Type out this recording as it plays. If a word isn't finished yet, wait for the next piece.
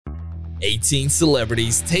18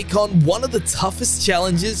 celebrities take on one of the toughest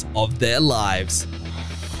challenges of their lives.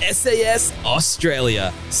 SAS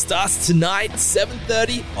Australia starts tonight,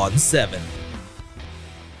 7:30 on 7.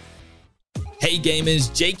 Hey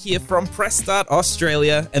gamers, Jake here from Press Start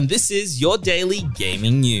Australia, and this is your daily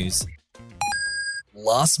gaming news.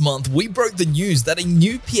 Last month, we broke the news that a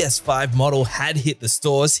new PS5 model had hit the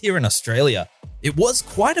stores here in Australia. It was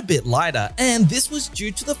quite a bit lighter, and this was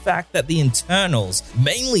due to the fact that the internals,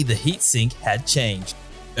 mainly the heatsink, had changed.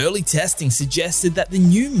 Early testing suggested that the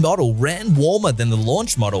new model ran warmer than the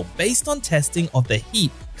launch model based on testing of the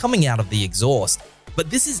heat coming out of the exhaust. But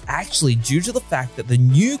this is actually due to the fact that the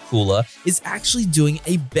new cooler is actually doing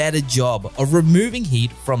a better job of removing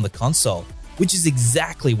heat from the console, which is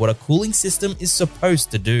exactly what a cooling system is supposed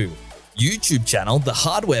to do. YouTube channel The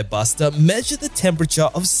Hardware Buster measured the temperature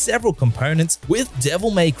of several components with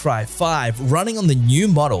Devil May Cry 5 running on the new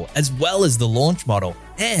model as well as the launch model,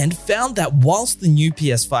 and found that whilst the new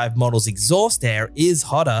PS5 model's exhaust air is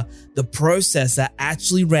hotter, the processor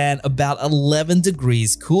actually ran about 11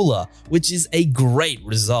 degrees cooler, which is a great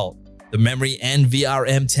result. The memory and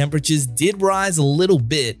VRM temperatures did rise a little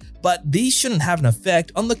bit, but these shouldn't have an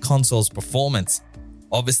effect on the console's performance.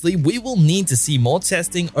 Obviously, we will need to see more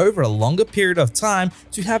testing over a longer period of time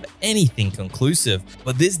to have anything conclusive,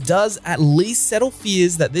 but this does at least settle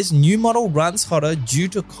fears that this new model runs hotter due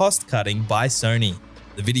to cost cutting by Sony.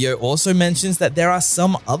 The video also mentions that there are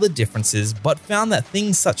some other differences, but found that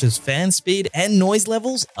things such as fan speed and noise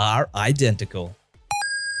levels are identical.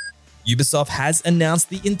 Ubisoft has announced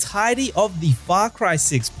the entirety of the Far Cry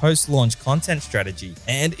 6 post-launch content strategy,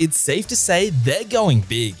 and it's safe to say they're going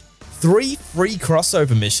big. 3 free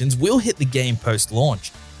crossover missions will hit the game post-launch,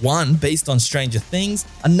 one based on Stranger Things,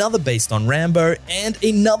 another based on Rambo, and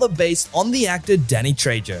another based on the actor Danny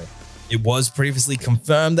Trejo. It was previously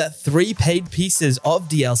confirmed that 3 paid pieces of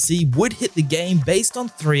DLC would hit the game based on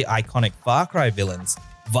 3 iconic Far Cry villains.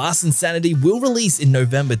 Vast Insanity will release in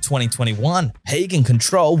November 2021, Pagan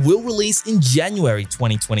Control will release in January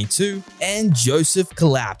 2022, and Joseph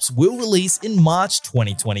Collapse will release in March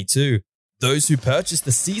 2022. Those who purchase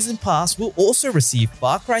the Season Pass will also receive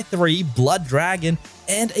Far Cry 3 Blood Dragon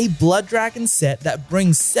and a Blood Dragon set that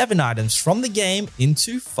brings 7 items from the game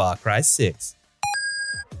into Far Cry 6.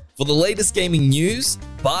 For the latest gaming news,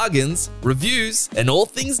 bargains, reviews, and all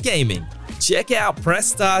things gaming, check out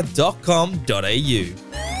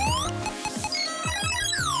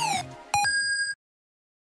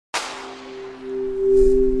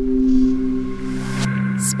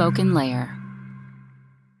Spoken Layer.